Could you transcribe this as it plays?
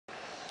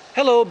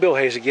Hello, Bill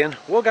Hayes again.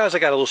 Well guys, I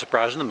got a little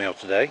surprise in the mail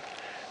today.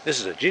 This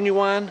is a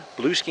genuine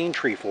Blue Skeen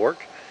tree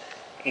fork,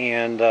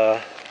 and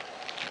it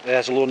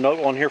has a little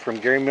note on here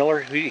from Gary Miller.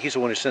 He's the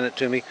one who sent it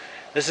to me.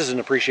 This is an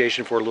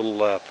appreciation for a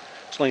little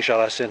slingshot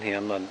I sent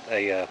him,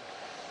 a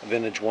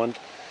vintage one.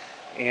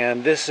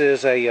 And this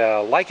is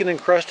a lichen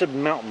encrusted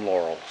mountain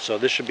laurel, so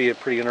this should be a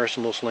pretty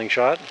interesting little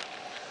slingshot.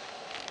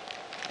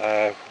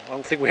 I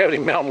don't think we have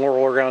any mountain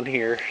laurel around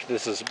here.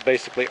 This is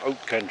basically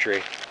oak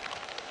country,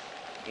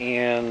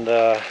 and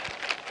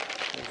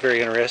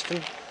very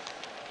interesting.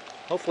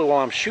 Hopefully while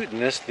I'm shooting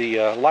this, the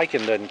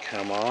lichen doesn't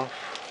come off.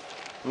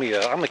 I'm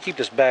gonna keep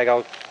this bag.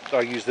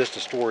 I'll use this to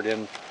store it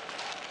in.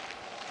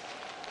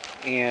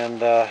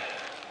 And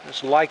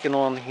this lichen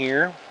on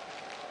here,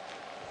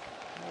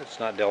 it's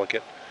not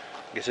delicate.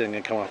 I guess it ain't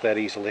gonna come off that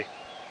easily.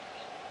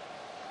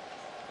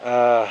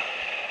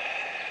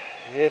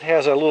 It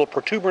has a little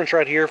protuberance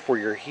right here for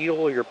your heel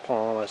or your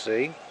palm, I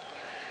see.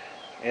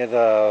 And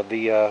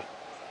the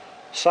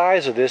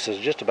size of this is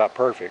just about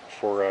perfect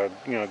for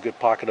good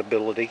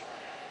pocketability.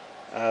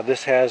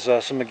 This has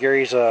some of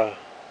Gary's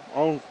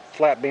own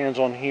Flatbands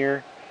on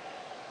here,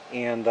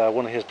 and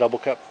one of his double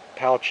cup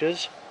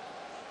pouches.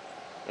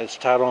 It's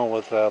tied on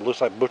with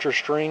looks like butcher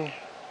string,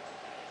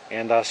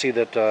 and I see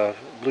that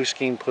Blue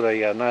Skeen put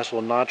a nice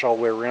little notch all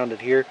the way around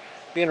it here.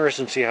 Be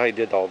interesting to see how he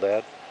did all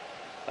that.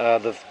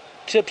 The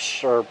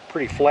tips are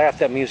pretty flat.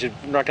 That means you're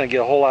not going to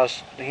get a whole lot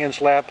of hand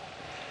slap,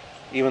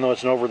 even though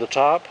it's an over the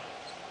top.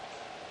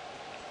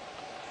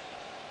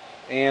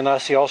 And I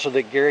see also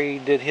that Gary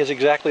did his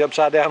exactly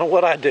upside down on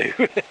what I do.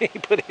 He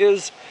put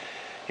his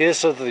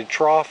so that the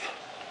trough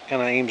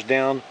kind of aims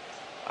down.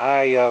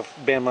 I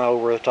band my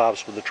over the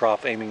tops with the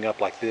trough aiming up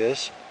like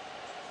this.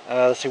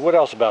 Let's see, what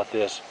else about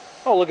this?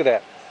 Oh, look at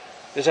that.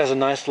 This has a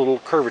nice little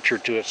curvature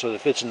to it, so that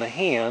it fits in the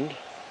hand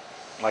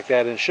like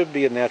that, and it should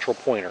be a natural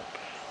pointer.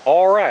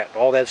 Alright,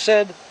 all that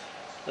said,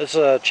 let's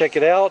check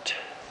it out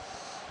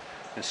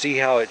and see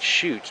how it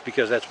shoots,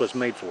 because that's what it's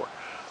made for.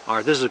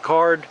 Alright, this is a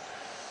card.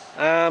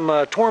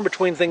 I'm torn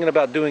between thinking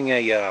about doing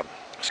a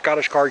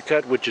Scottish card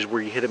cut, which is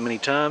where you hit it many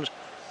times,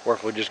 or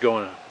if we just go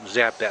and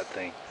zap that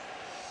thing.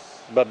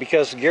 But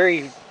because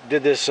Gary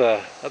did this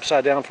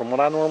upside down from what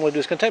I normally do,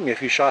 it's going to take me a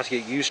few shots to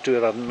get used to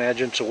it, I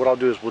imagine. So what I'll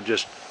do is we'll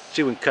just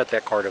see if we can cut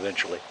that card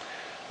eventually.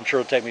 I'm sure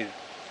it'll take me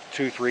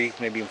 2, 3,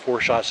 maybe even 4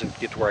 shots to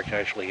get to where I can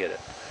actually hit it.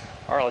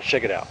 Alright, let's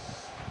check it out.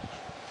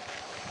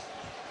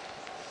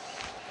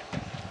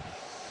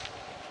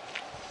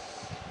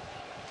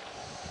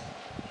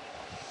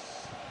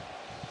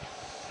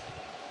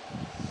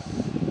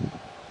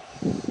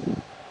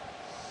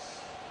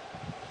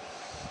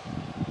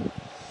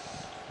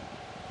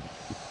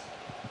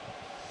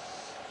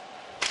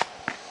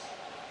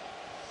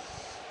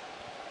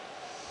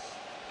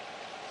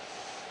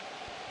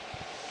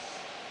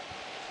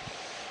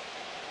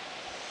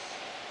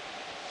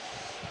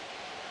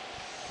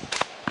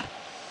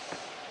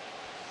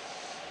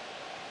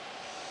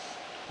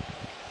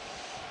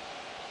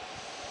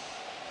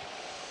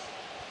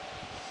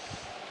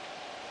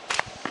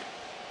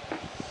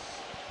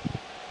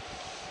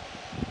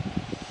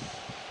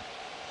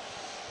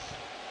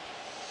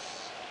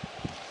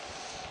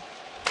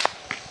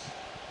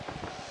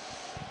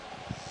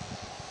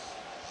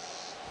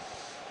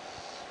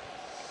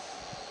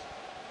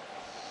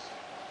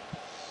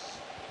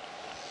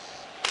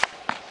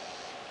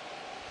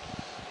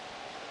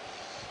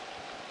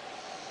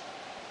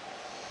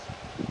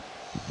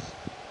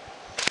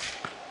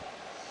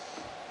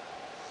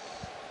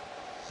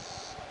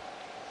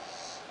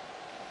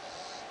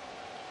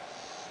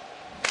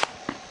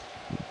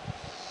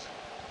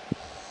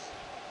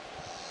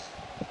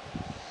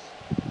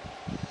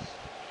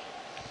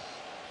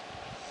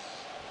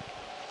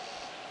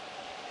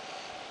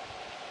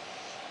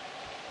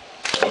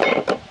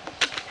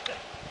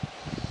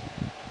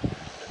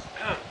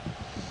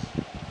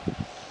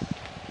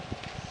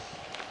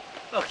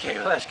 Okay,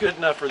 well that's good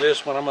enough for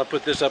this one. I'm going to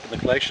put this up in the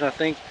collection, I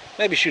think.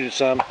 Maybe shoot it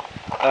some.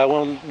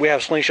 When we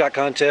have slingshot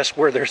contests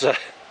where there's a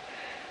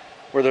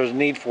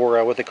need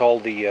for what they call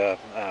the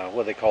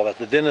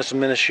the Dennis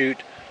Menace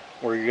shoot,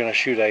 where you're going to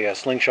shoot a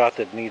slingshot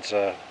that needs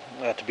to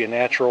be a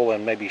natural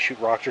and maybe shoot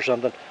rocks or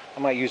something. I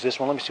might use this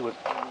one. Let me see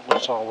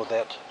what's all with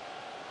that.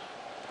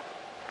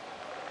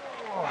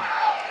 Oh,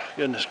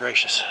 goodness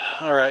gracious.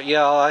 All right,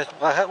 yeah,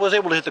 I was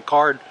able to hit the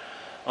card.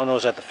 I don't know,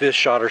 was that the 5th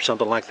shot or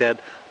something like that.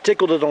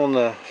 Tickled it on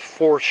the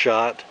 4th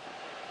shot,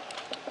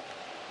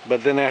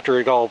 but then after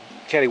it all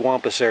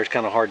cattywampus there, it's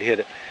kind of hard to hit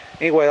it.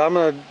 Anyway, I'm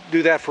going to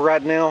do that for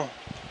right now.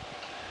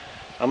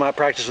 I might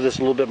practice with this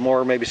a little bit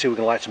more, maybe see if we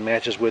can light some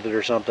matches with it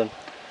or something.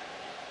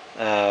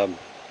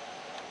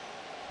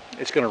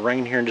 It's going to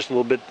rain here in just a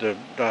little bit.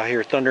 I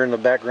hear thunder in the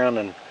background,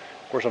 and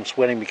of course I'm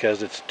sweating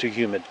because it's too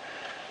humid.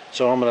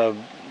 So I'm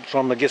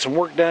gonna get some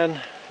work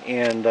done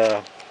and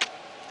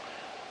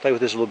play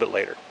with this a little bit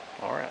later.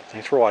 All right,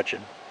 thanks for watching.